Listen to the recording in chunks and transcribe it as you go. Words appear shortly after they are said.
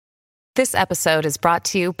This episode is brought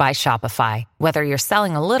to you by Shopify. Whether you're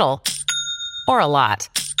selling a little or a lot,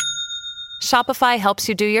 Shopify helps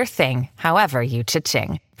you do your thing, however you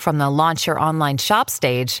cha-ching. From the launch your online shop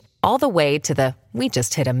stage, all the way to the we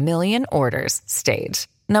just hit 1 million orders stage.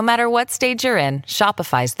 No matter what stage you're in,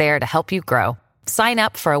 Shopify's there to help you grow. Sign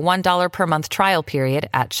up for a $1 per month trial period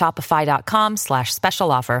at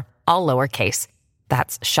shopify.com/special offer, all lowercase.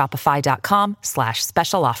 That's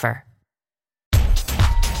shopify.com/special offer.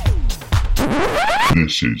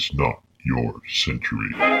 This is not your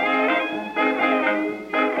century.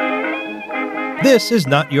 This is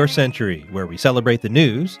Not Your Century, where we celebrate the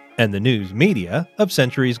news and the news media of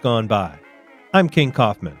centuries gone by. I'm King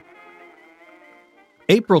Kaufman.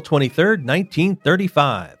 April 23rd,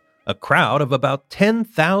 1935. A crowd of about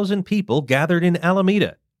 10,000 people gathered in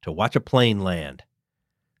Alameda to watch a plane land.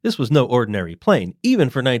 This was no ordinary plane, even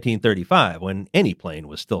for 1935, when any plane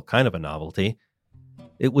was still kind of a novelty.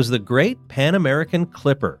 It was the Great Pan American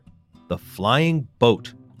Clipper, the flying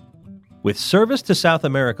boat. With service to South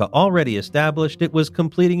America already established, it was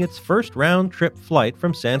completing its first round-trip flight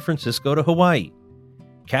from San Francisco to Hawaii.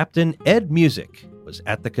 Captain Ed Musick was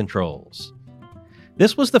at the controls.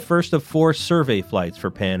 This was the first of 4 survey flights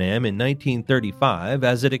for Pan Am in 1935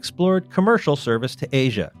 as it explored commercial service to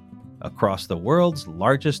Asia, across the world's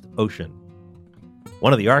largest ocean.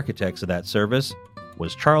 One of the architects of that service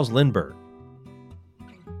was Charles Lindbergh.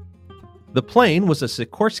 The plane was a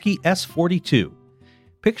Sikorsky S-42.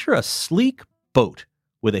 Picture a sleek boat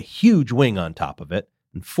with a huge wing on top of it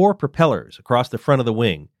and 4 propellers across the front of the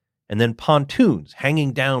wing, and then pontoons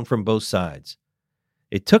hanging down from both sides.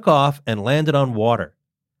 It took off and landed on water.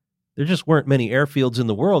 There just weren't many airfields in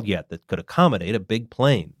the world yet that could accommodate a big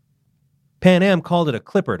plane. Pan Am called it a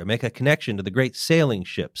clipper to make a connection to the great sailing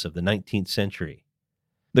ships of the 19th century.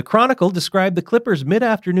 The Chronicle described the clipper's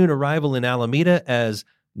mid-afternoon arrival in Alameda as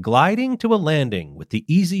gliding to a landing with the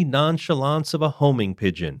easy nonchalance of a homing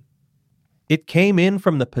pigeon. It came in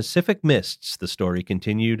from the Pacific mists, the story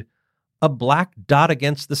continued, a black dot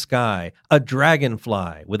against the sky, a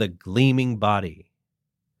dragonfly with a gleaming body.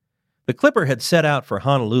 The Clipper had set out for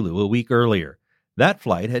Honolulu a week earlier. That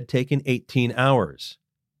flight had taken 18 hours.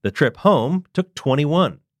 The trip home took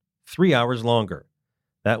 21, 3 hours longer.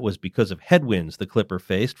 That was because of headwinds the Clipper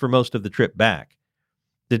faced for most of the trip back.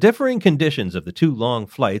 The differing conditions of the 2 long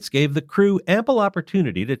flights gave the crew ample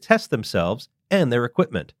opportunity to test themselves and their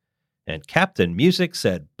equipment, and Captain Musick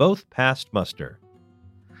said both passed muster.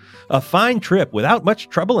 A fine trip without much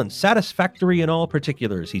trouble and satisfactory in all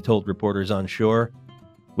particulars, he told reporters on shore.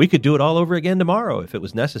 We could do it all over again tomorrow if it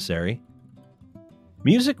was necessary.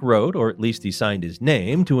 Musick wrote, or at least he signed his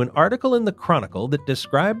name, to an article in the Chronicle that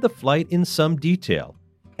described the flight in some detail,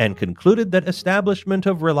 and concluded that establishment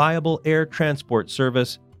of reliable air transport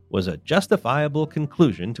service was a justifiable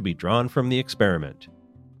conclusion to be drawn from the experiment.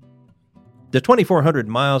 The 2,400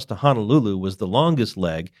 miles to Honolulu was the longest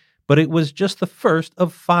leg, but it was just the first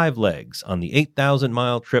of 5 legs on the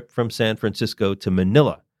 8,000-mile trip from San Francisco to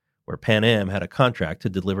Manila, where Pan Am had a contract to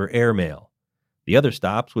deliver airmail. The other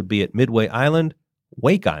stops would be at Midway Island,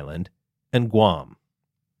 Wake Island, and Guam.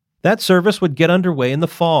 That service would get underway in the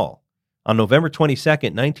fall. On November 22,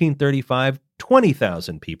 1935,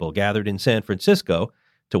 20,000 people gathered in San Francisco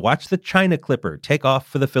to watch the China Clipper take off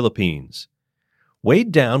for the Philippines.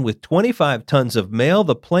 Weighed down with 25 tons of mail,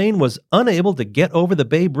 the plane was unable to get over the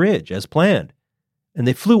Bay Bridge as planned, and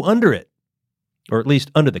they flew under it, or at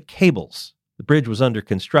least under the cables. The bridge was under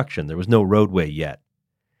construction. There was no roadway yet.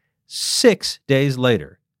 6 days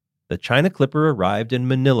later, the China Clipper arrived in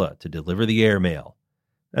Manila to deliver the airmail.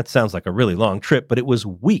 That sounds like a really long trip, but it was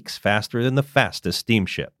weeks faster than the fastest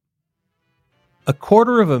steamship.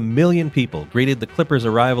 250,000 people greeted the Clipper's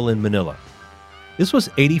arrival in Manila. This was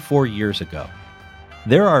 84 years ago.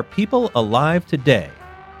 There are people alive today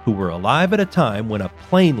who were alive at a time when a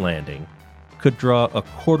plane landing could draw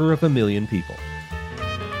 250,000 people.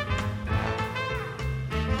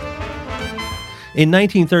 In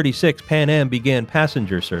 1936, Pan Am began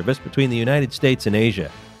passenger service between the United States and Asia.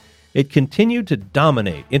 It continued to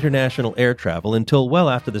dominate international air travel until well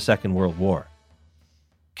after the Second World War.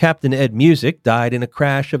 Captain Ed Musick died in a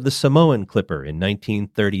crash of the Samoan Clipper in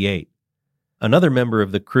 1938. Another member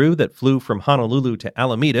of the crew that flew from Honolulu to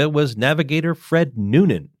Alameda was navigator Fred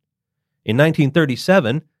Noonan. In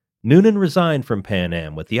 1937, Noonan resigned from Pan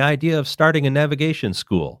Am with the idea of starting a navigation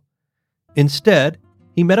school. Instead,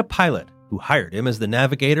 he met a pilot who hired him as the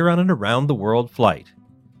navigator on an around-the-world flight.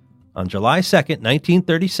 On July 2,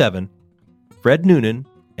 1937, Fred Noonan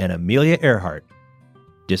and Amelia Earhart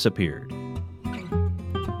disappeared.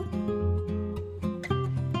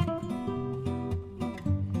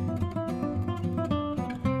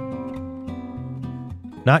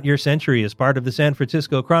 Not Your Century is part of the San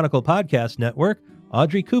Francisco Chronicle Podcast Network.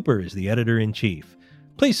 Audrey Cooper is the editor-in-chief.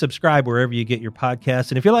 Please subscribe wherever you get your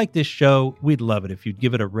podcasts, and if you like this show, we'd love it if you'd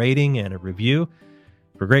give it a rating and a review.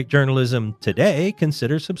 For great journalism today,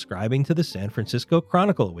 consider subscribing to the San Francisco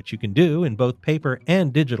Chronicle, which you can do in both paper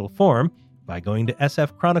and digital form by going to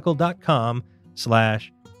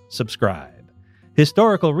sfchronicle.com/subscribe.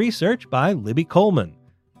 Historical research by Libby Coleman.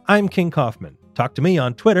 I'm King Kaufman. Talk to me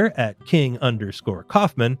on Twitter at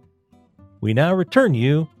King_Kaufman. We now return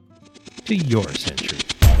you to your century.